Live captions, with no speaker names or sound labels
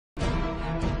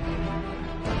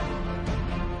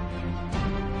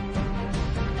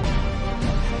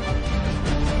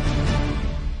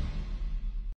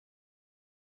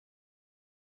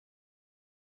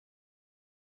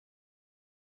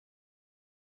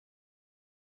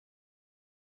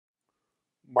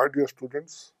My dear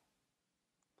students,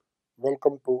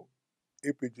 welcome to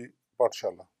EPG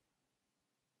Pathshala.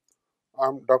 I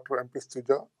am Dr. M.P.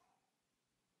 Satija,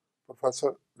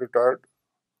 Professor retired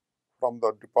from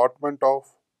the Department of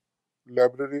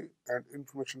Library and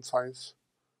Information Science,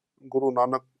 Guru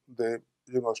Nanak Dev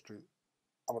University,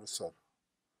 Amritsar.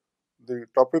 The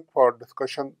topic for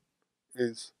discussion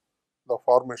is the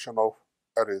formation of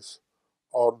arrays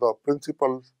or the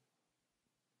principles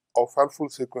of helpful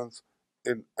sequence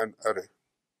in an array.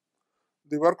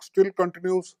 The work still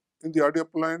continues in the idea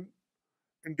plane.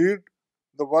 Indeed,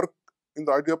 the work in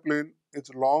the idea plane is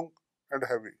long and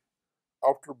heavy.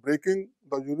 After breaking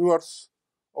the universe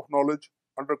of knowledge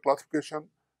under classification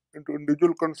into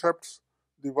individual concepts,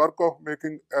 the work of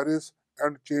making arrays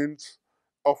and chains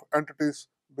of entities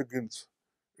begins.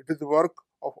 It is the work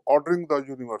of ordering the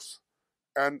universe.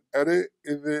 An array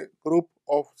is a group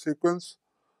of sequence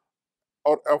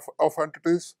or of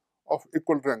entities of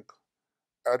equal rank.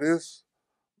 Arrays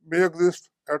may exist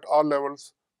at all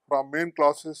levels from main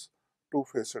classes to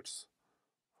facets.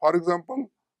 For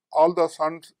example, all the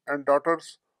sons and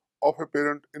daughters of a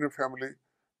parent in a family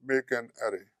make an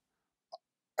array.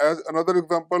 As another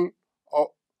example,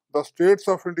 the states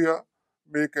of India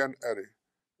make an array.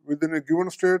 Within a given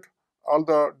state, all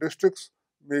the districts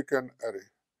make an array.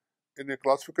 In a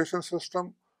classification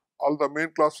system, all the main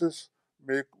classes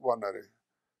make one array.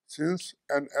 Since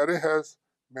an array has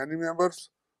many members,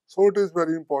 so it is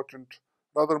very important,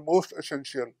 rather most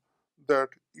essential, that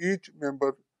each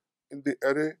member in the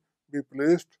array be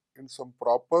placed in some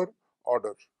proper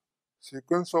order.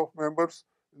 Sequence of members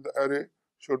in the array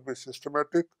should be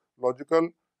systematic,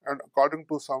 logical, and according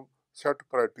to some set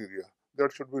criteria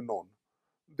that should be known.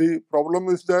 The problem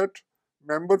is that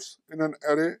members in an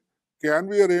array can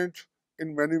be arranged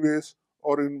in many ways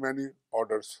or in many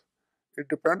orders. It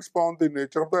depends upon the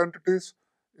nature of the entities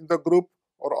in the group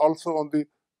or also on the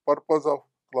purpose of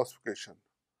classification.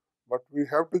 But we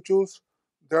have to choose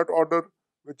that order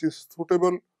which is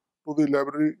suitable to the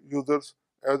library users,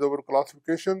 as our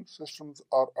classification systems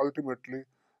are ultimately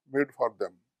made for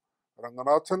them.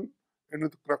 Ranganathan, in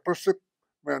his characteristic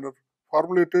manner,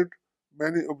 formulated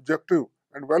many objective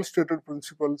and well-stated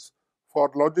principles for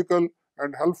logical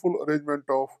and helpful arrangement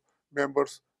of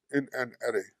members in an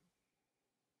array.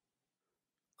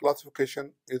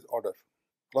 Classification is order.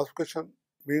 Classification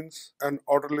means an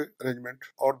orderly arrangement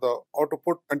or to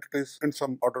put entities in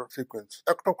some order sequence.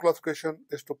 Act of classification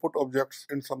is to put objects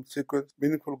in some sequence,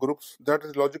 meaningful groups that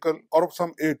is logical or of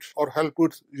some aid or help to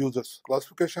its users.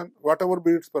 Classification, whatever be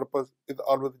its purpose, is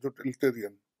always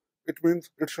utilitarian. It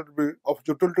means it should be of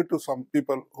utility to some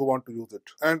people who want to use it.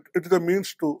 And it is a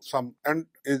means to some end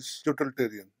is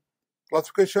utilitarian.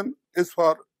 Classification is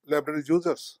for library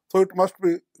users, so it must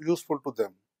be useful to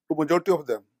them, to majority of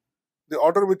them. The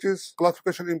order which is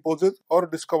classification imposes or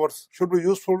discovers should be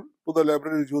useful to the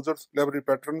library users, library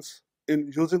patrons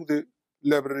in using the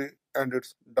library and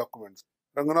its documents.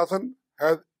 Ranganathan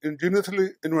has ingeniously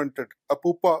invented a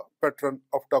pupa pattern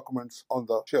of documents on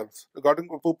the shelves. Regarding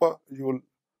pupa, you will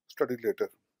study later.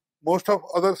 Most of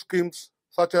other schemes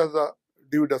such as the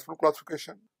Dewey Decimal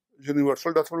Classification,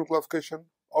 Universal Decimal Classification,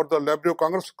 or the Library of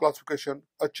Congress classification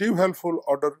achieve helpful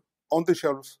order on the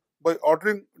shelves by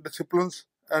ordering disciplines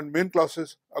and main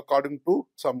classes according to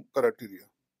some criteria,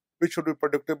 which should be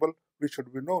predictable, which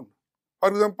should be known. For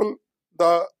example,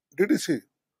 the DDC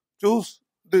choose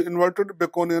the inverted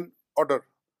Baconian order.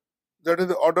 That is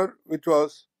the order which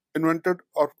was invented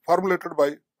or formulated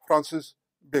by Francis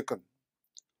Bacon.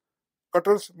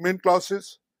 Cutter's main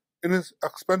classes in his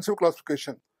expensive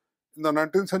classification in the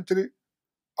 19th century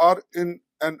are in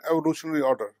an evolutionary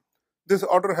order. This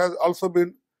order has also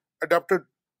been adapted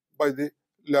by the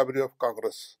Library of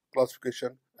Congress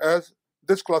classification, as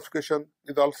this classification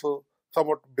is also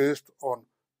somewhat based on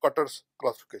Cutter's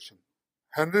classification.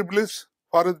 Henry Bliss,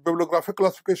 for his bibliographic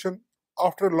classification,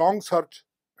 after a long search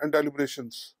and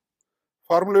deliberations,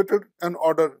 formulated an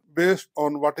order based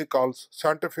on what he calls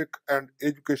scientific and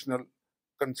educational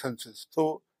consensus.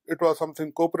 So it was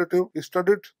something cooperative. He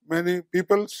studied many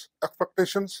people's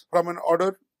expectations from an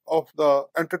order of the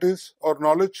entities or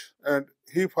knowledge, and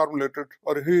he formulated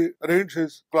or he arranged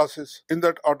his classes in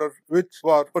that order which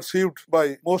were perceived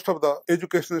by most of the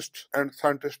educationists and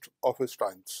scientists of his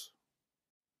times.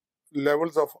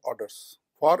 Levels of orders.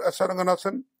 For S. R.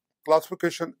 Ranganathan,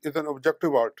 classification is an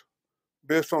objective art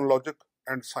based on logic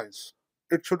and science.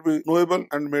 It should be knowable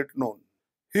and made known.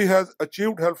 He has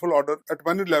achieved helpful order at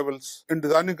many levels in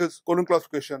designing his column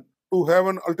classification to have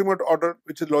an ultimate order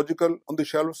which is logical on the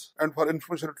shelves and for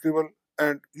information retrieval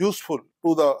and useful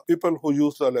to the people who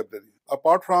use the library.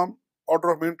 Apart from order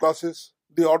of main classes,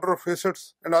 The order of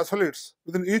facets and isolates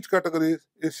within each category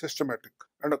is systematic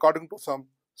and according to some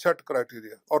set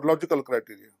criteria or logical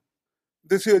criteria.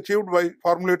 This is achieved by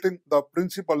formulating the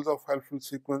principles of helpful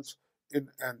sequence in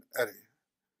an array.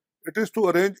 It is to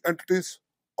arrange entities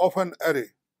of an array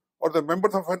or the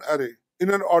members of an array in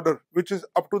an order which is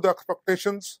up to the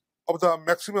expectations of the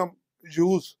maximum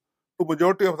use to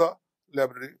majority of the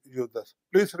library users.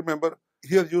 Please remember,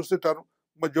 here use the term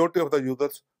majority of the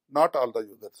users, not all the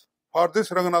users. For this,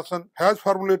 Ranganathan has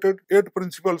formulated 8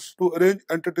 principles to arrange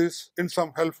entities in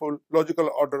some helpful logical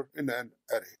order in an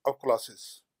array of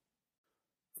classes.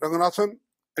 Ranganathan,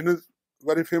 in his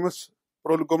very famous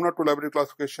Prolegomena to library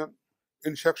classification,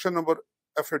 in section number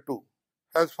FA2,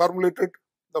 has formulated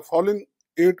the following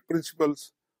 8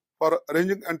 principles for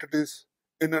arranging entities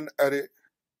in an array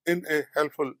in a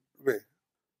helpful way.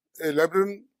 A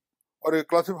librarian or a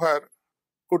classifier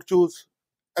could choose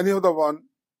any of the one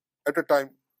at a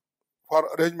time for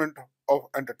arrangement of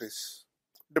entities,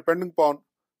 depending upon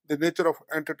the nature of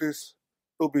entities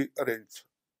to be arranged.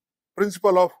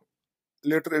 Principle of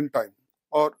later in time,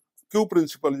 or Q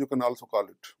principle you can also call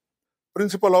it.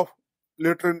 Principle of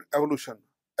later in evolution,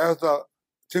 as the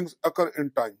things occur in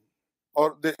time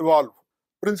or they evolve.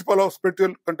 Principle of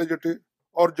spatial contiguity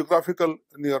or geographical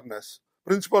nearness.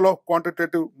 Principle of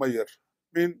quantitative measure,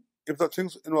 mean if the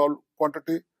things involve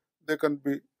quantity, they can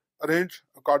be arranged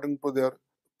according to their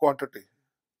quantity,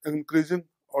 increasing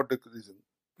or decreasing.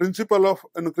 Principle of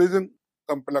increasing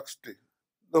complexity,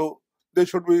 though they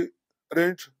should be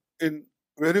arranged in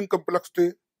varying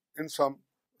complexity in some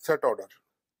set order.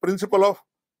 Principle of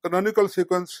canonical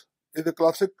sequence is a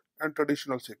classic and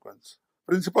traditional sequence.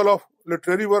 Principle of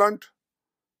literary variant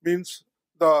means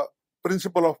the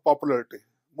principle of popularity.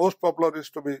 Most popular is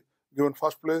to be given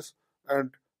first place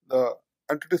and the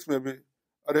entities may be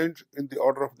arranged in the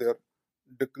order of their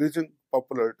decreasing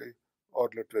popularity or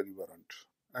literary variant.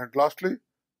 And lastly,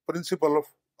 principle of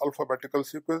alphabetical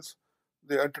sequence.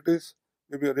 The entities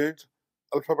may be arranged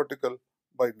alphabetical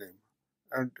by name.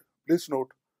 And please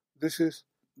note, this is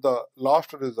the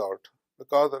last result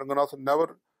because Ranganathan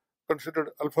never considered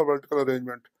alphabetical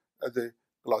arrangement as a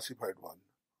classified one.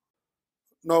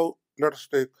 Now let us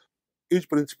take each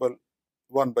principle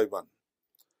one by one.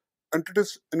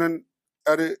 Entities in an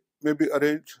array may be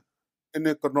arranged in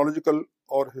a chronological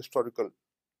or historical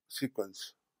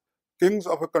sequence. Kings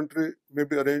of a country may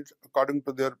be arranged according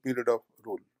to their period of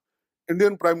rule.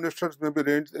 Indian prime ministers may be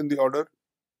arranged in the order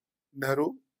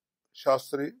Nehru,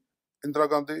 Shastri, Indira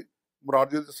Gandhi,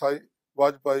 Morarji Desai,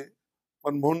 Vajpayee,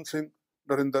 Manmohan Singh,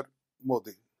 Narendra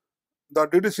Modi. The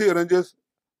DDC arranges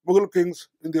Mughal kings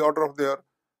in the order of their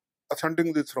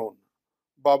ascending the throne: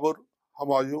 Babur,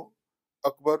 Humayun,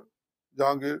 Akbar,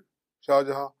 Jahangir, Shah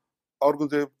Jahan,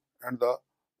 Aurangzeb, and the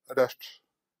rest.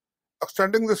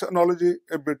 Extending this analogy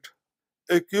a bit,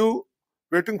 a queue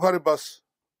waiting for a bus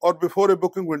or before a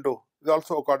booking window is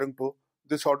also according to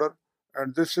this order,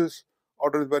 and this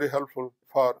order is very helpful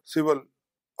for civil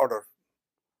order.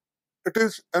 It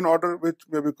is an order which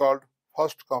may be called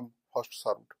first come, first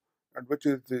served, and which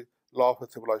is the law of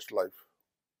a civilized life.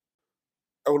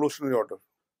 Evolutionary order.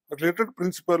 A related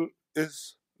principle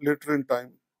is later in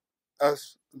time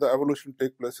as the evolution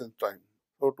takes place in time.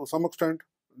 So to some extent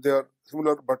they are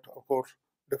similar, but of course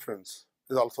difference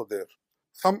is also there.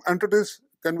 Some entities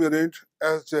can be arranged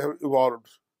as they have evolved.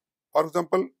 For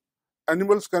example,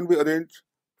 animals can be arranged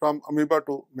from amoeba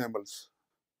to mammals.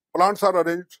 Plants are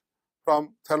arranged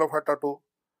from Thallophyta to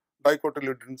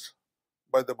dicotyledons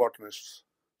by the botanists.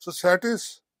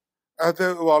 Societies, as they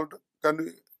evolved, can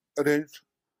be arranged: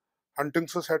 hunting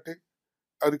society,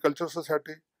 agricultural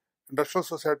society, industrial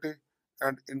society,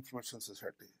 and information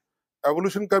society.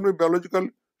 Evolution can be biological,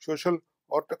 social,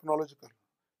 or technological.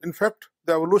 In fact,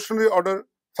 the evolutionary order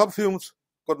subsumes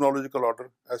chronological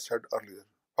order, as said earlier.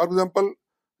 For example,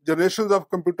 generations of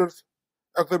computers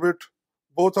exhibit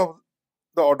both of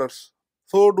the orders.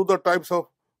 So do the types of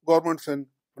governments in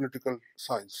political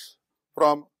science,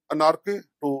 from anarchy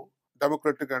to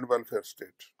democratic and welfare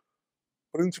state.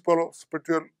 Principle of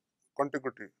spatial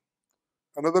contiguity.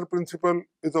 Another principle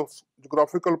is of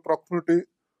geographical proximity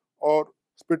or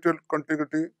spatial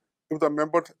contiguity if the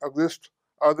members exist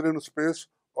either in space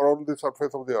or on the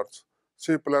surface of the earth,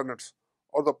 say planets,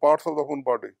 or the parts of the human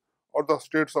body, or the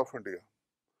states of India.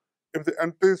 If the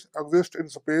entities exist in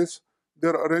space,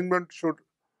 their arrangement should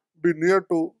be near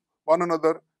to one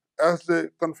another as they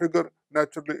configure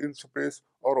naturally in space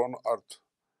or on earth.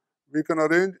 We can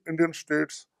arrange Indian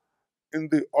states in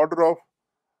the order of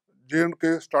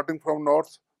J&K starting from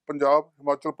north, Punjab,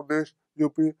 Himachal Pradesh,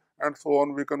 UP, and so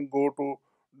on. We can go to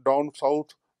down south,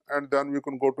 and then we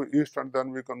can go to east, and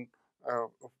then we can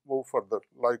move further,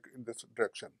 like in this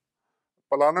direction.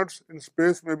 Planets in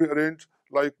space may be arranged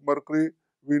like Mercury,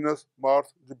 Venus,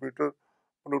 Mars, Jupiter,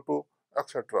 Pluto,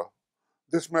 etc.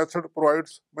 This method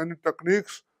provides many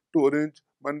techniques to arrange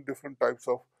many different types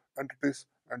of entities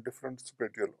and different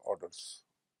spatial orders.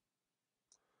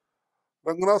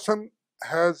 Ranganasan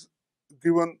has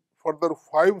given further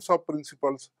 5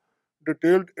 sub-principles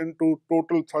detailed into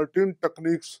total 13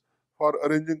 techniques for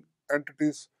arranging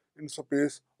entities in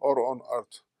space or on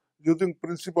Earth using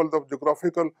principles of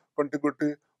geographical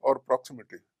contiguity or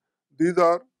proximity. These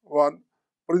are 1.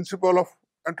 Principle of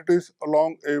entities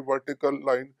along a vertical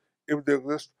line if they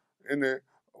exist in a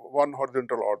one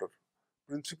horizontal order.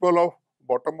 Principle of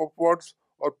bottom upwards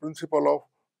or principle of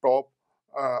top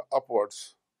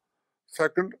upwards.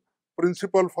 Second,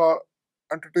 principle for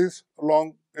entities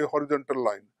along a horizontal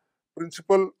line.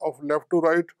 Principle of left to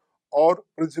right or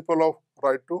principle of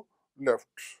right to left.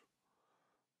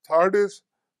 Third is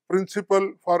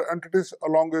principle for entities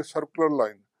along a circular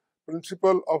line.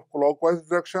 Principle of clockwise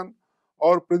direction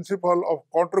or principle of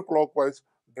counterclockwise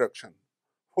direction.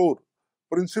 4.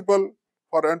 Principle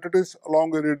for entities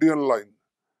along a radial line.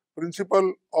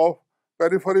 Principle of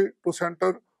periphery to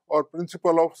center or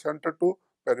principle of center to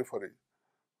periphery.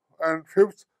 And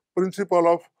fifth, principle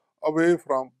of away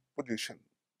from position.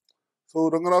 So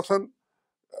Ranganasan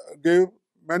gave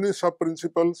many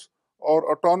sub-principles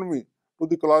or autonomy to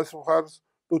the classifiers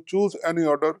to choose any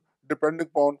order depending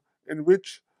upon in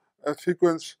which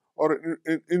sequence or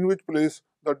in which place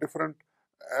the different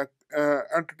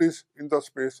entities in the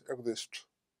space exist.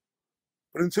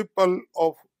 Principle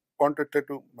of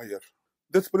quantitative measure.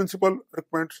 This principle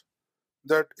recommends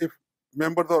that if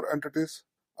members or entities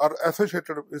are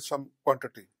associated with some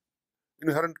quantity,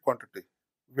 inherent quantity,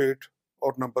 weight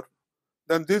or number,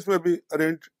 then these may be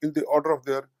arranged in the order of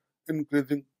their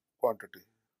increasing quantity.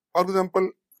 For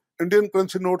example, Indian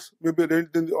currency notes may be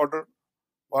arranged in the order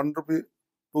 1 rupee,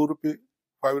 2 rupee,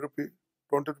 5 rupee,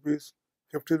 20 rupees,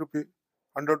 50 rupee,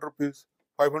 100 rupees,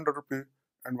 500 rupee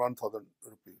and 1000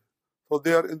 rupee. So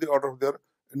they are in the order of their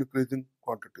increasing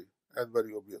quantity, as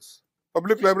very obvious.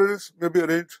 Public libraries may be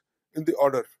arranged in the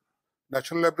order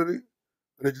National Library,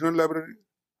 Regional Library,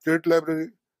 State Library,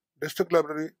 District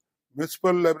Library,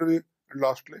 Municipal Library, and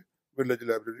lastly, Village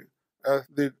Library, as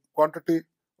the quantity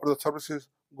or the services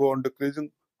go on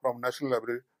decreasing from National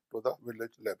Library to the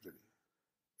Village Library.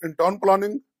 In town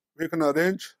planning, we can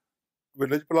arrange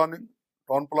village planning,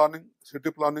 town planning,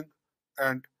 city planning,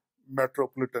 and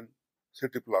metropolitan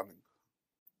city planning.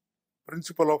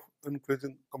 Principle of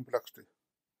increasing complexity.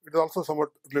 It is also somewhat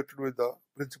related with the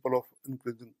principle of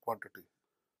increasing quantity.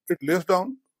 It lays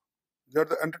down that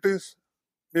the entities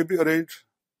may be arranged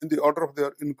in the order of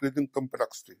their increasing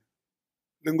complexity.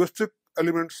 Linguistic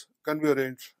elements can be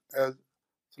arranged as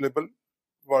syllable,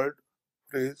 word,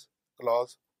 phrase,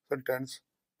 clause, sentence,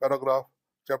 paragraph,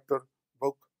 chapter,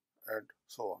 book, and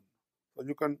so on. So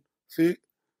you can see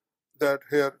that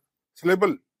here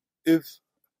syllable is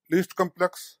least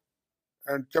complex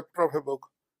and chapter of a book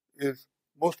is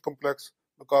most complex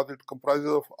because it comprises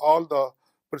of all the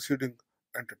preceding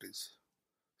entities.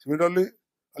 Similarly,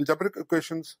 algebraic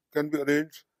equations can be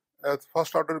arranged as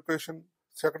first order equation,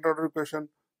 second order equation,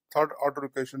 third order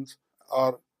equations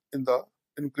are in the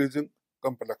increasing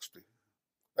complexity.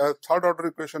 As third order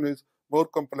equation is more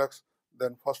complex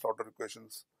than first order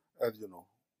equations, as you know.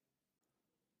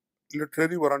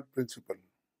 Literary warrant principle.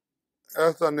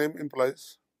 As the name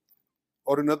implies,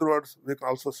 or in other words, we can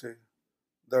also say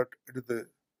that it is the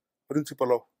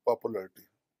principle of popularity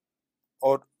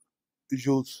or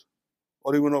use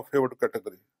or even of favored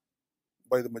category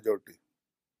by the majority.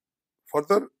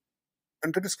 Further,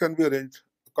 entities can be arranged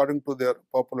according to their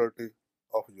popularity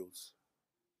of use.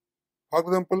 For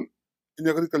example, in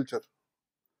agriculture,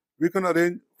 we can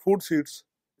arrange food seeds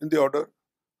in the order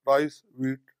rice,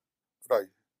 wheat, rye,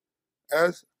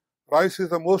 as rice is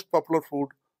the most popular food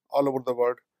all over the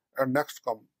world and next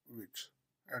come wheat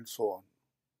and so on.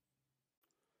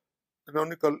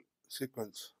 Canonical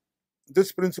sequence.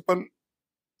 This principle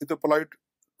is applied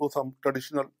to some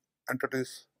traditional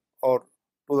entities or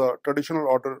to the traditional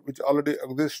order which already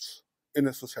exists in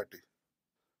a society.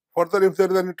 Further, if there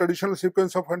is any traditional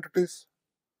sequence of entities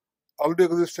already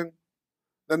existing,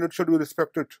 then it should be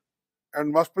respected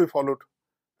and must be followed,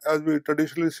 as we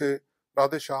traditionally say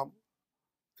Radhe Shyam,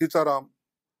 Sita Ram,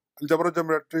 algebra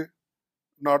geometry,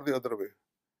 not the other way,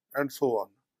 and so on.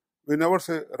 We never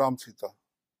say Ram Sita.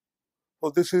 So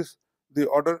this is the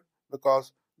order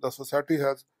because the society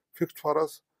has fixed for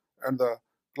us and the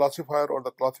classifier or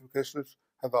the classificationist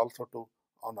has also to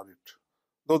honor it,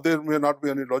 though there may not be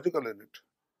any logical in it.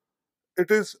 It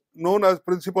is known as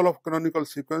principle of canonical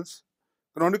sequence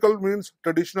Canonical means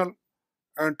traditional,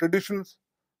 and traditions,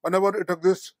 whenever it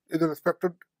exists, is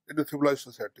respected in a civilized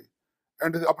society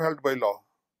and is upheld by law.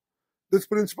 This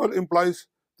principle implies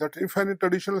that if any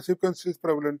traditional sequence is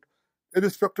prevalent,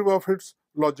 irrespective of its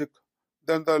logic,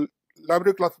 then the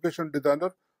library classification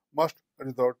designer must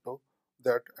resort to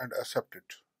that and accept it.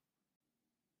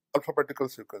 Alphabetical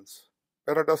sequence.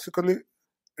 Paradoxically,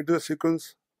 it is a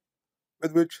sequence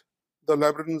with which the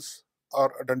librarians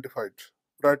are identified,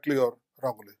 rightly or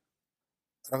wrongly.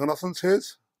 Ranganathan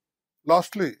says,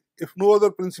 lastly, if no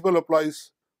other principle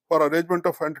applies for arrangement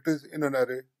of entities in an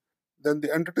array, then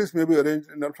the entities may be arranged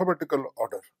in alphabetical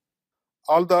order.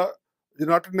 All the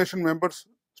United Nations member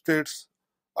states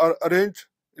are arranged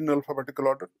in alphabetical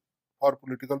order for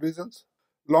political reasons.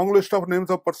 Long list of names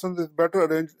of persons is better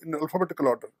arranged in alphabetical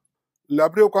order.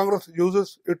 Library of Congress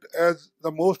uses it as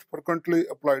the most frequently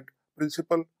applied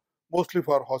principle, mostly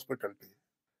for hospitality.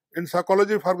 In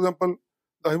psychology, for example,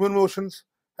 the human emotions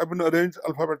have been arranged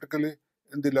alphabetically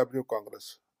in the Library of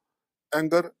Congress.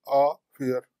 Anger, awe,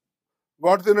 fear.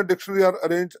 Words in a dictionary are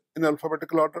arranged in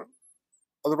alphabetical order.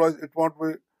 Otherwise, it won't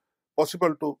be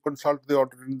possible to consult the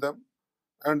order in them.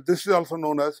 And this is also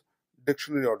known as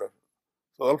dictionary order.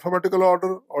 So, alphabetical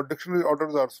order or dictionary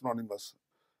orders are synonymous.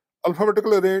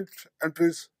 Alphabetically arranged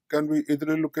entries can be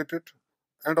easily located.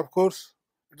 And of course,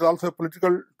 it is also a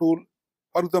political tool.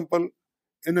 For example,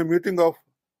 in a meeting of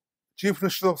chief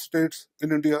ministers of states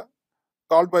in India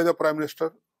called by the Prime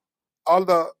Minister, all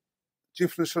the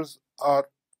chief ministers are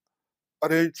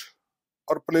arranged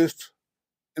or placed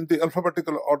in the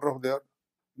alphabetical order of their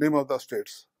name of the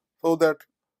states, so that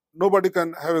nobody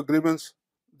can have a grievance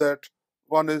that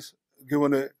one is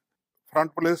given a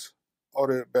front place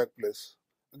or a back place.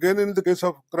 Again, in the case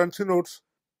of currency notes,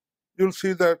 you'll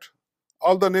see that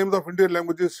all the names of Indian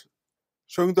languages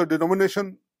showing the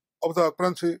denomination of the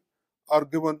currency are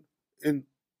given in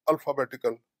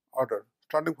alphabetical order,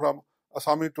 starting from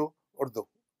Assami to Urdu.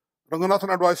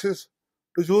 Ranganathan advises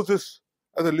to use this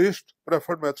as the least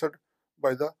preferred method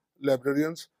by the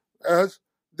librarians, as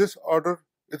this order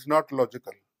is not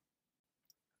logical.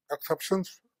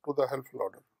 Exceptions to the helpful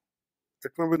order.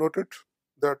 It may be noted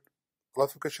that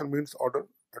classification means order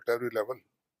at every level.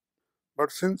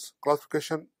 But since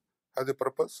classification has a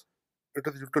purpose, it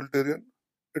is utilitarian,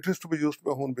 it is to be used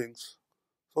by human beings.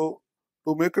 So,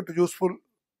 to make it useful,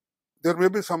 there may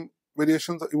be some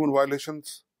variations, even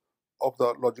violations of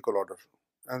the logical order,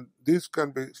 and these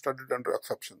can be studied under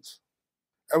exceptions.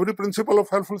 Every principle of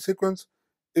helpful sequence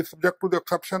is subject to the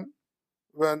exception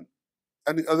when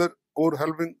any other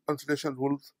overwhelming consideration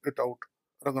rules it out,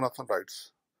 Ranganathan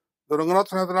writes. The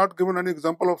Ranganathan has not given any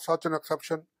example of such an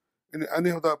exception in any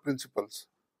of the principles,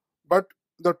 but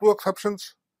the two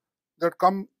exceptions that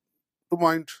come to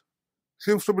mind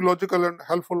seems to be logical and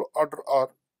helpful order are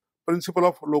principle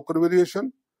of local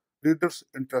variation, reader's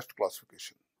interest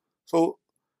classification. So,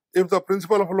 if the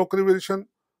principle of local variation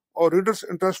or reader's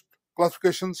interest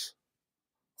classifications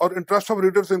or interest of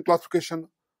readers in classification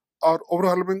are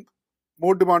overwhelming,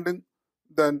 more demanding,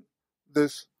 then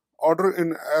this order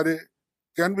in array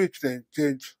can be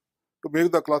changed to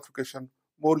make the classification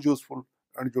more useful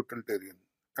and utilitarian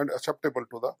and acceptable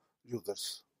to the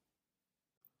users.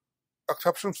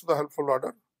 Exceptions to the helpful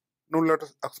order. Now let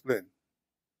us explain.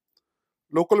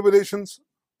 Local variations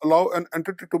allow an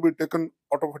entity to be taken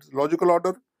out of its logical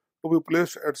order to be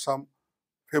placed at some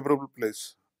favorable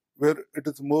place where it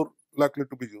is more likely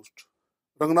to be used.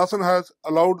 Ranganathan has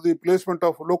allowed the placement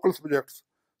of local subjects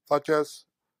such as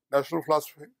national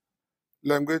philosophy,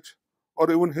 language,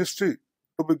 or even history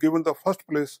to be given the first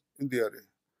place in the array.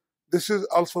 This is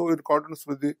also in accordance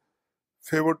with the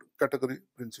favored category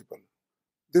principle.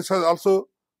 This has also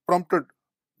prompted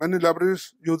many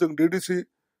libraries using DDC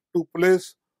to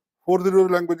place 400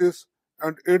 languages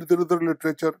and 800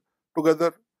 literature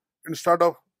together instead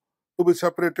of to be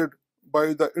separated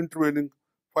by the intervening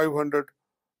 500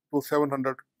 to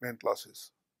 700 main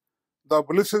classes. The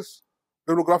Belices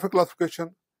bibliographic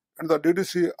classification and the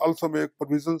DDC also make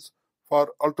provisions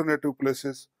for alternative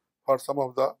places for some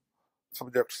of the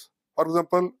subjects. For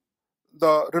example,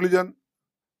 the religion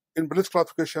in Bliss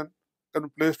classification can be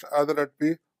placed either at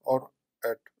P or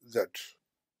at Z.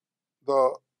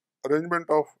 The arrangement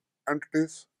of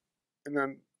entities in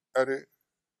an array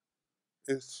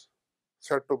is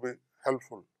said to be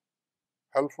helpful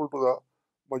to the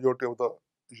majority of the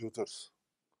users.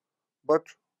 But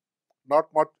not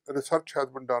much research has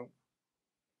been done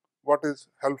what is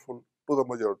helpful to the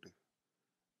majority.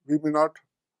 We may not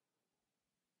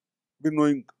be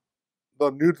knowing the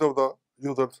needs of the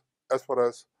users as far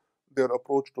as their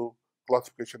approach to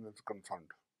classification is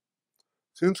concerned.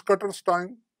 Since Cutter's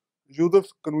time,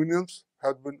 Users' convenience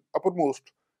has been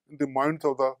uppermost in the minds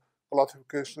of the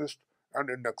classificationists and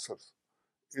indexers.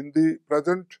 In the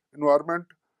present environment,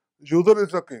 user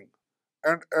is the king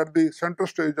and at the center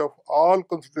stage of all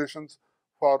considerations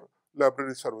for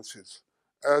library services,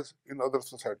 as in other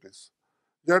societies.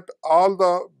 Yet all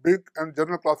the big and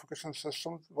general classification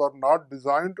systems were not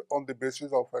designed on the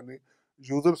basis of any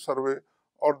user survey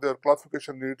or their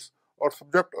classification needs or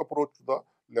subject approach to the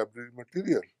library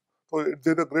material. So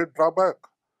there is a great drawback.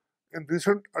 In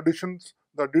recent editions,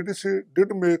 the DDC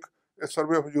did make a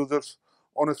survey of users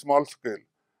on a small scale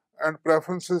and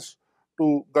preferences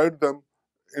to guide them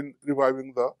in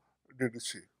reviving the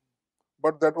DDC.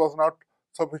 But that was not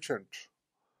sufficient.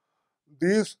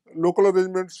 These local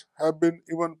arrangements have been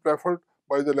even preferred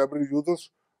by the library users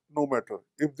no matter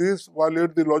if these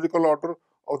violate the logical order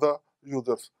of the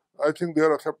users. I think they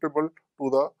are acceptable to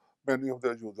the many of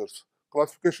the users.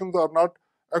 Classifications are not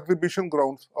exhibition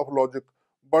grounds of logic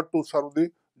but to serve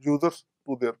the users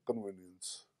to their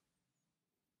convenience.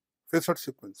 Facet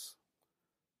sequence.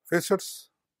 Facets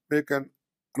make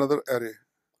another array.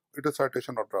 It is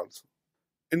citation order also.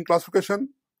 In classification,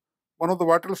 one of the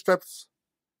vital steps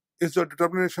is the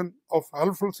determination of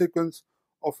helpful sequence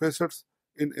of facets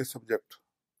in a subject.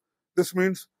 This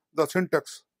means the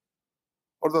syntax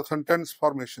or the sentence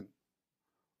formation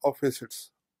of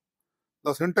facets.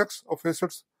 The syntax of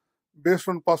facets based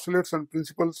on postulates and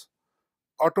principles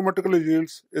automatically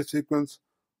yields a sequence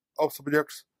of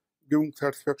subjects giving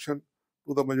satisfaction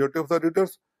to the majority of the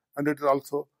readers, and it is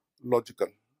also logical.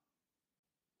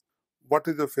 What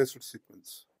is a facet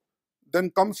sequence?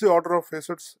 Then comes the order of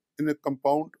facets in a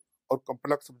compound or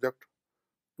complex subject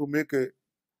to make a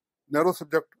narrow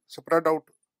subject spread out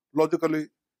logically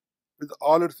with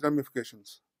all its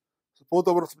ramifications. Suppose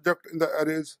our subject in the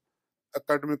array is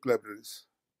academic libraries.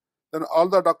 Then all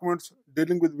the documents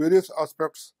dealing with various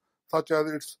aspects such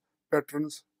as its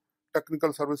patrons,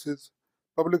 technical services,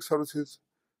 public services,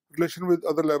 relation with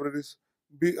other libraries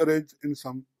be arranged in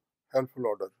some helpful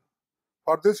order.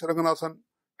 For this, Ranganathan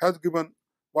has given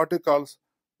what he calls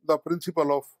the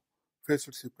principle of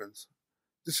facet sequence.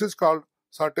 This is called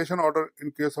citation order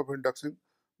in case of indexing.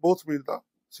 Both mean the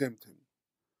same thing.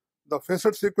 The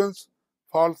facet sequence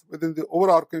falls within the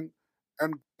overarching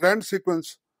and grand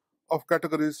sequence of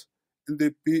categories in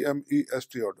the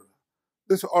PMEST order.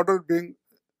 This order being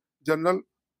general,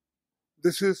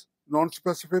 this is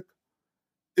non-specific,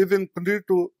 is in contrary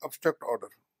to abstract order.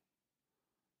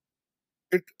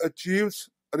 It achieves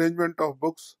arrangement of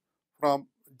books from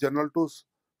general to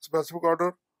specific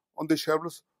order on the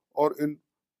shelves or in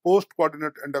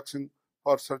post-coordinate indexing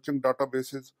for searching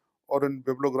databases or in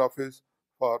bibliographies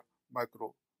for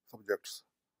micro subjects.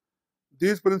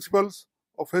 These principles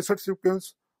of facet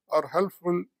sequence are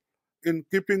helpful in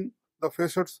keeping the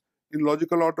facets in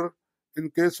logical order in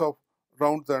case of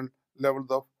rounds and levels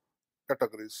of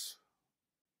categories.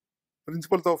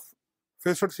 Principles of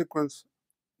facet sequence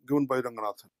given by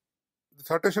Ranganathan. The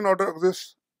citation order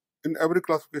exists in every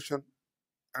classification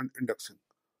and indexing.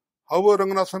 However,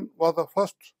 Ranganathan was the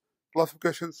first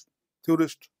classification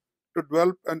theorist to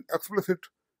develop an explicit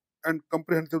and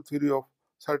comprehensive theory of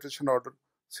citation order,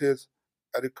 says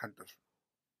Eric Hunter.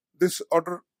 This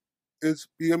order is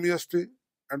PMEST,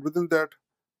 and within that,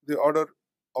 the order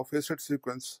of facet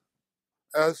sequence,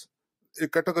 as a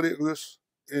category exists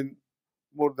in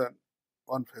more than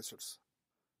one facets.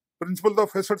 Principles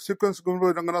of facet sequence given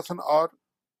by Ranganathan are: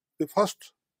 the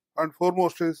first and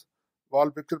foremost is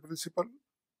wall picture principle,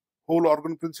 whole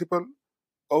organ principle,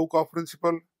 cow-calf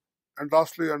principle, and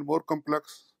lastly and more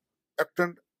complex,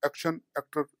 actant, action,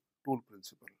 actor, tool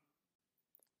principle.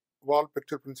 Wall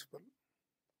picture principle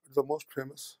is the most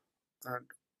famous and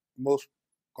most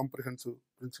comprehensive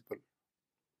principle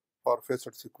for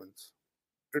facet sequence.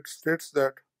 It states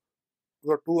that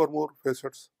there are two or more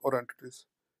facets or entities.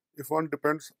 If one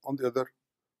depends on the other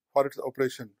for its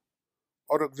operation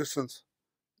or existence,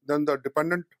 then the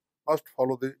dependent must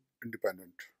follow the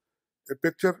independent. A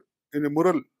picture in a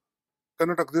mural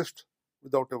cannot exist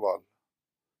without a wall,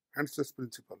 hence this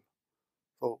principle.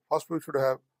 So first we should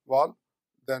have wall,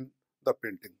 then the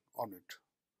painting on it.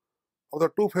 Of the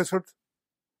two facets,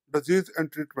 disease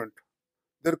and treatment,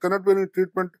 there cannot be any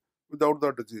treatment without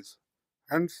the disease.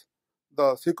 Hence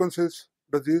the sequence is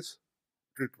disease,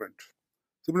 treatment.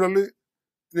 Similarly,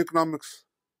 in economics,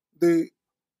 the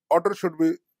order should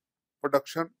be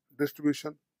production,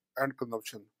 distribution, and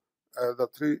consumption. The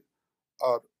three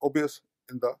are obvious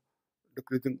in the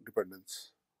decreasing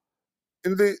dependence.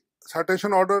 In the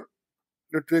citation order,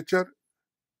 literature,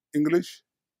 English,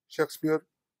 Shakespeare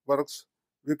works,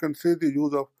 we can see the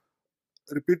use of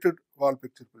repeated wall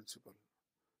picture principle.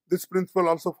 This principle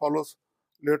also follows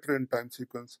later in time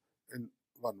sequence in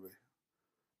one way.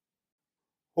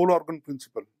 Whole organ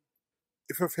principle.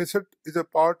 If a facet is a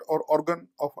part or organ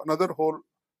of another whole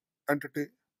entity,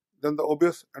 then the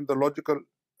obvious and the logical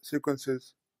sequence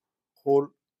is whole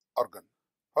organ.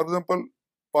 For example,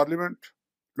 Parliament,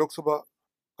 Lok Sabha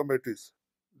committees,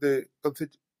 they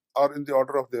are in the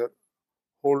order of their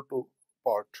whole to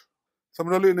part.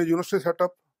 Similarly, in a university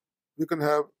setup, we can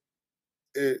have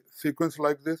a sequence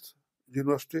like this: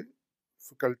 university,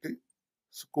 faculty,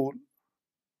 school,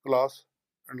 class,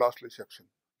 and lastly section,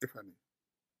 if any.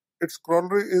 Its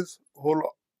corollary is whole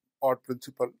part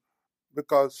principle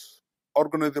because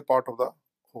organ is a part of the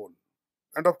whole.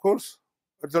 And of course,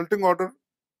 resulting order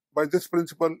by this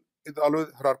principle is always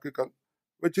hierarchical,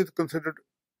 which is considered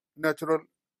natural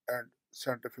and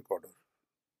scientific order.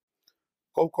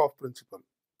 Kaukoff principle.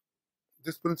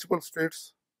 This principle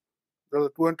states that the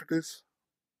two entities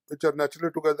which are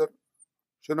naturally together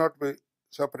should not be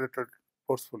separated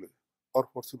forcefully or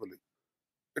forcibly.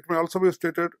 It may also be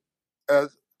stated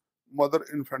as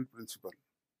mother-infant principle.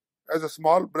 As a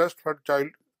small breastfed child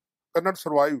cannot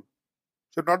survive,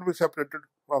 should not be separated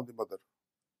from the mother.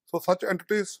 So such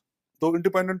entities, though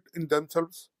independent in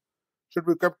themselves, should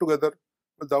be kept together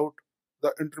without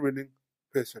the intervening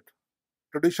facet.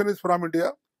 Tradition is from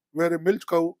India, where a milch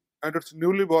cow and its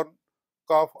newly born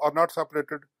calf are not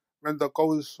separated when the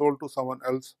cow is sold to someone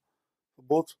else.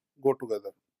 Both go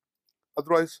together.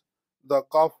 Otherwise, the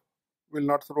calf will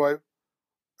not survive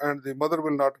and the mother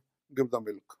will not give the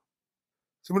milk.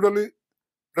 Similarly,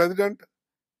 president,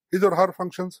 his or her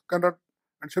functions cannot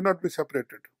and should not be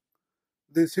separated.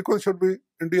 The sequence should be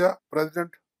India,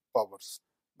 president, powers,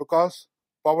 because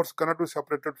powers cannot be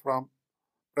separated from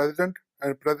president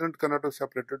and president cannot be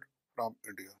separated from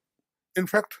India. In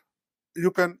fact,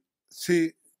 you can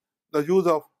see the use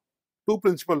of two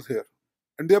principles here.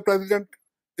 India president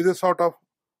is a sort of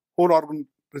whole organ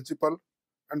principle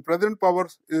and president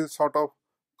powers is a sort of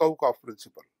Kaukoff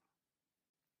principle.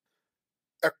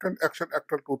 Act and action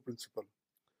actor two principle.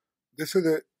 This is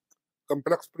a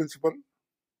complex principle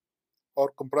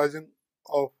or comprising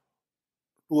of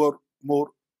two or more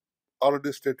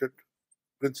already stated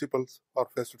principles or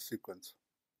facet sequence.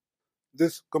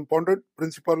 This compounded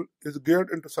principle is geared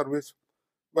into service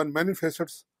when many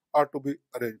facets are to be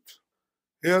arranged.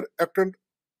 Here, actant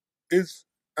is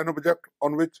an object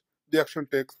on which the action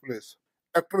takes place.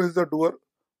 Actor is the doer,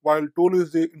 while tool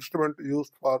is the instrument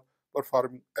used for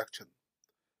performing action.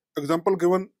 Example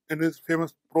given in his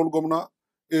famous prolegomena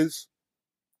is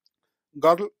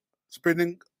girl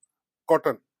spinning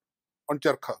cotton on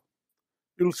charkha.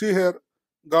 You will see here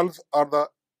girls are the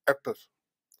actors.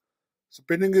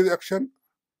 Spinning is action,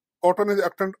 cotton is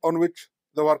actant on which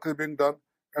the work is being done,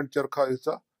 and charkha is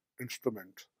the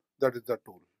instrument, that is the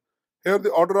tool. Here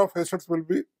the order of facets will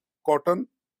be cotton,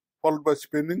 followed by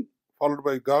spinning, followed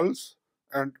by girls,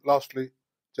 and lastly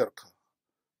charkha.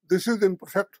 This is in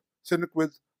perfect sync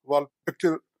with wall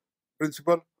picture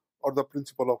principle or the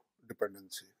principle of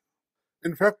dependency.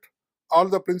 In fact, all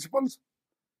the principles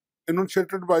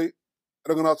enunciated by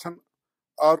Ranganathan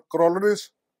are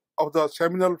corollaries of the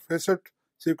seminal facet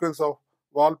sequence of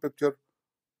wall picture,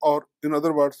 or in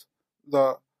other words,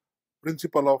 the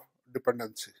principle of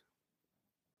dependency.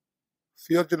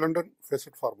 C.R.J. London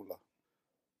facet formula.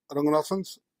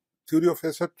 Ranganathan's theory of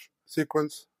facet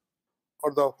sequence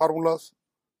or the formulas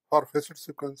for facet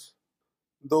sequence,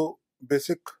 though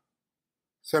basic,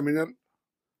 seminal,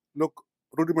 look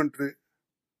rudimentary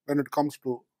when it comes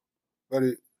to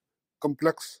very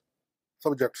complex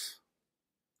subjects.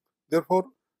 Therefore,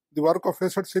 the work of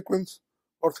facet sequence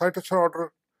or citation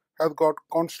order has got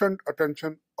constant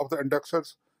attention of the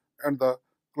indexers and the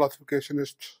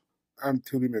classificationists and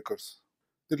theory makers.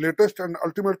 The latest and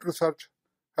ultimate research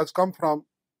has come from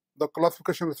the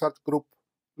Classification Research Group,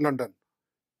 London.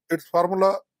 Its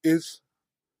formula is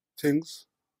things,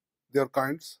 their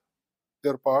kinds,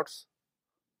 their parts,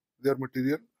 their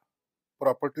material,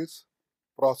 properties,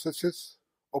 processes,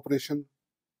 operation,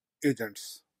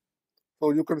 agents.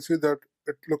 So you can see that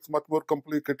it looks much more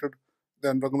complicated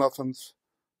than Ranganathan's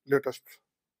latest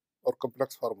or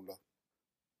complex formula.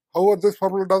 However, this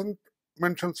formula doesn't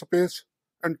mention space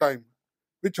and time,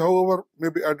 which however may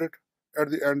be added at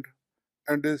the end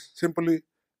and is simply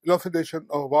elucidation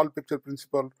of wall picture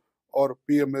principle or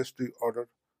PMST order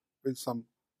with some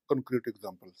concrete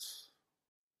examples.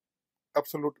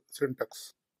 Absolute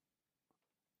syntax.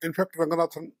 In fact,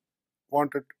 Ranganathan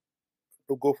wanted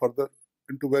to go further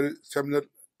into very seminal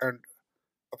and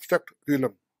abstract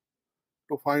realm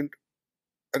to find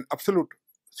an absolute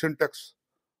syntax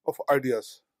of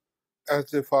ideas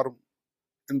as they form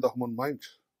in the human mind.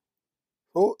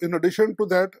 So, in addition to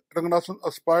that, Ranganathan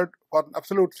aspired for an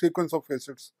absolute sequence of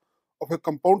facets of a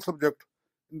compound subject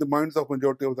in the minds of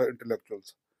majority of the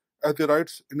intellectuals, as he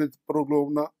writes in his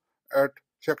prolegomena at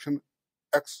section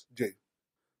XJ.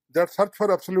 That search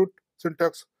for absolute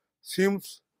syntax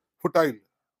seems futile,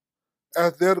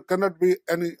 as there cannot be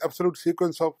any absolute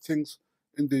sequence of things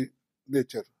in the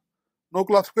nature. No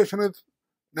classification is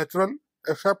natural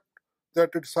except that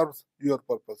it serves your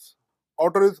purpose.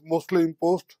 Order is mostly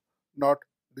imposed, not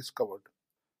discovered.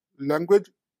 Language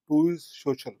too is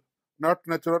social, not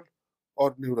natural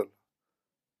or neural.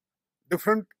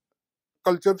 Different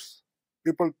cultures,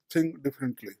 people think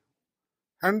differently.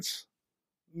 Hence,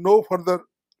 no further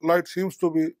light seems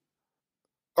to be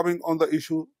coming on the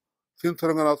issue since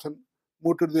Ranganathan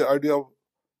mooted the idea of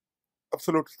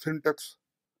absolute syntax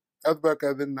as back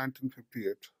as in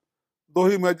 1958, though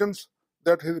he imagines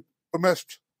that his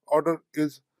promised order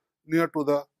is near to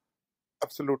the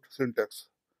absolute syntax.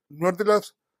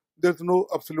 Nevertheless, there is no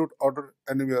absolute order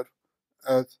anywhere,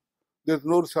 as there is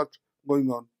no research going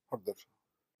on further.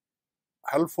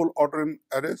 Helpful order in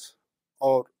arrays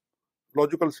or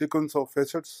logical sequence of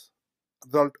facets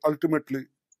result ultimately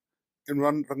in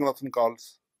what Ranganathan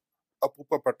calls a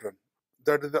pupa pattern.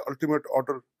 That is the ultimate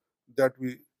order that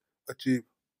we achieve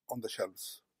on the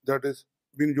shelves. That is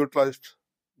being utilized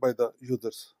by the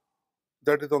users.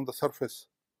 That is on the surface.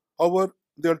 However,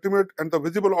 the ultimate and the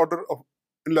visible order of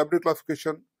in library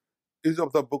classification is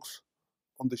of the books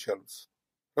on the shelves.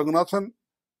 Ranganathan,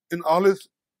 in all his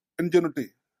ingenuity,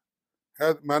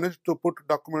 has managed to put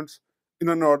documents in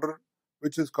an order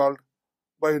which is called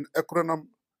by an acronym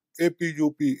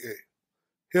APUPA.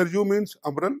 Here U means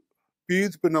umbral, P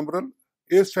is penumbral,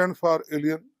 A stands for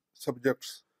alien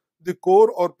subjects. The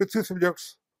core or pithy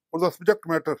subjects or the subject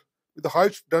matter with the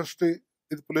highest density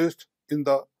is placed in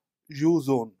the U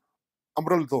zone,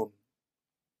 umbral zone,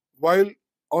 while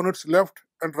on its left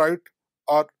and right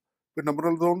are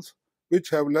penumbral zones which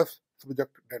have less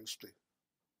subject density.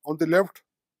 On the left,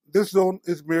 this zone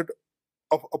is made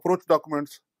of approach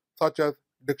documents such as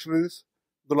dictionaries,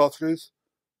 glossaries,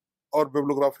 or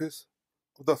bibliographies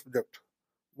of the subject,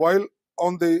 while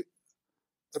on the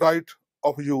right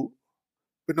of U,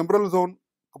 penumbral zone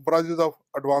comprises of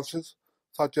advances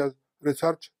such as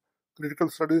research, critical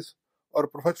studies, or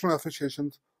professional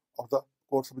associations of the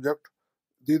core subject.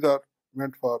 These are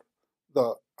meant for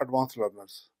the advanced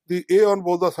learners. The A on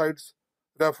both the sides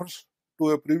refers to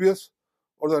a previous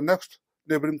or the next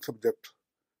neighboring subject.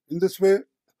 In this way,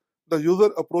 the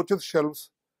user approaches shelves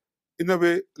in a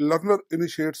way learner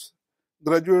initiates,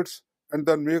 graduates, and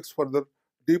then makes further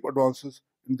deep advances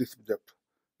in the subject.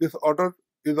 This order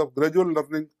is of gradual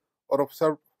learning or of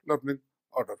self-learning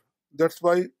order. That's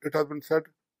why it has been said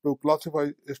to classify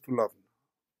is to learn.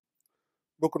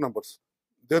 Book numbers.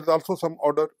 There is also some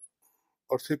order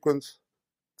or sequence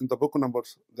in the book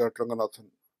numbers that Ranganathan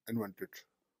invented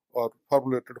or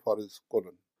formulated for his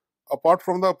colon. Apart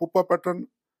from the pupa pattern,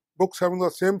 books having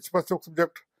the same specific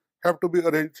subject have to be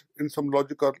arranged in some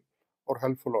logical or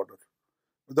helpful order.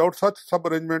 Without such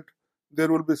sub-arrangement, there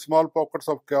will be small pockets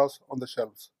of chaos on the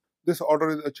shelves. This order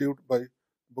is achieved by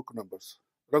book numbers.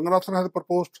 Ranganathan has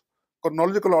proposed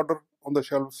chronological order on the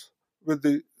shelves with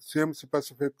the same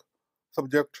specific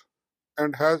subject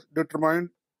and has determined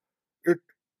it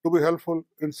to be helpful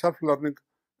in self-learning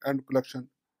and collection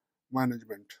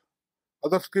management.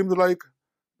 Other schemes like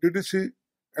DDC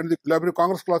and the Library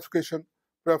Congress classification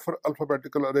prefer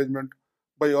alphabetical arrangement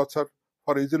by author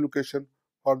for easy location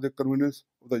for the convenience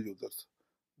of the users.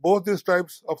 Both these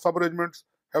types of sub-arrangements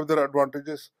have their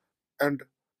advantages and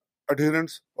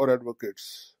adherents or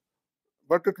advocates.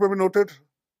 But it may be noted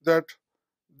that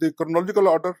the chronological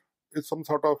order is some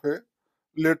sort of a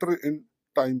later in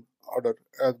time order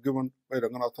as given by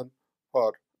Ranganathan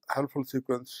for helpful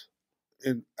sequence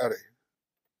in array.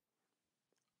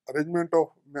 Arrangement of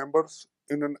members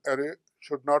in an array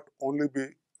should not only be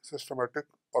systematic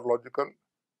or logical,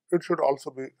 it should also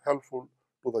be helpful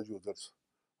to the users.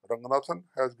 Ranganathan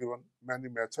has given many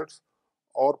methods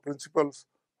or principles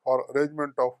for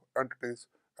arrangement of entities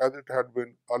as it had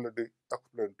been already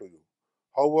explained to you.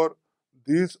 However,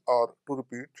 these are, to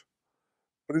repeat,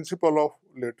 principle of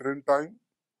later in time,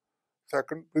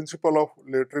 second, principle of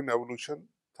later in evolution,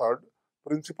 third,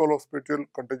 principle of spatial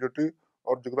contiguity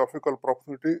or geographical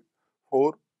proximity,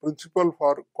 four, principle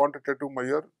for quantitative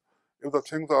measure if the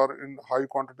things are in high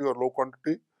quantity or low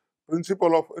quantity,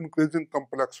 principle of increasing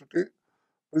complexity,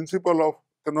 principle of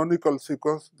canonical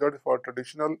sequence that is for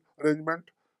traditional arrangement,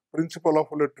 principle of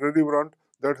literary variant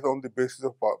that is on the basis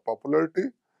of popularity,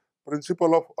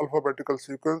 principle of alphabetical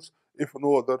sequence if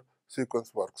no other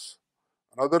sequence works.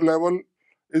 Another level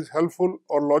is helpful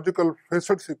or logical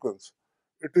facet sequence.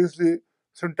 It is the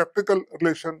syntactical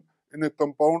relation in a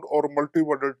compound or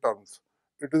multi-worded terms.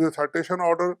 It is a citation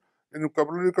order in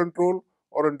vocabulary control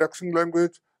or indexing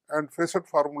language and facet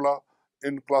formula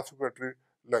in classificatory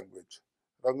language.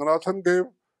 Ranganathan gave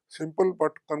simple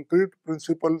but concrete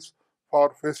principles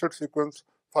for facet sequence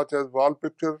such as wall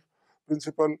picture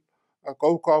principle,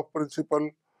 cow-calf principle,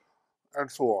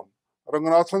 and so on.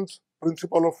 Ranganathan's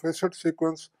principle of facet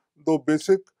sequence, though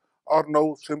basic, are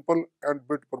now simple and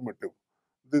bit primitive.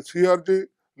 The CRG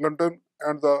London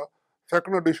and the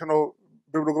second edition of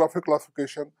bibliographic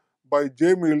classification by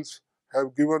J. Mills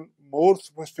have given more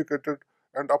sophisticated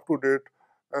and up-to-date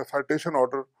citation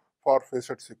order for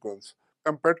facet sequence,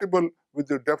 compatible with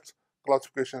the depth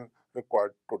classification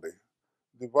required today.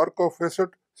 The work of facet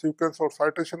sequence or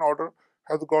citation order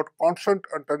has got constant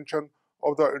attention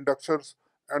of the indexers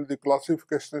and the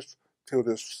classificationist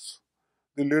theorists.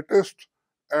 The latest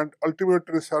and ultimate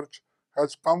research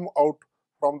has come out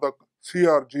from the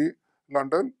CRG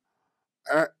London.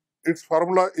 And its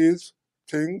formula is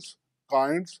things,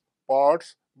 kinds,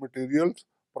 parts, materials,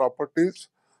 properties,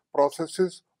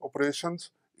 processes,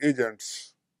 operations,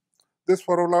 agents. This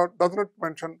formula does not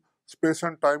mention space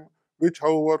and time, which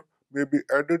however may be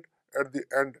added at the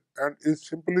end and is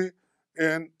simply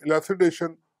an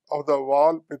elucidation of the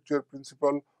wall picture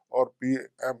principle or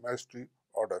PMST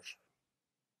order.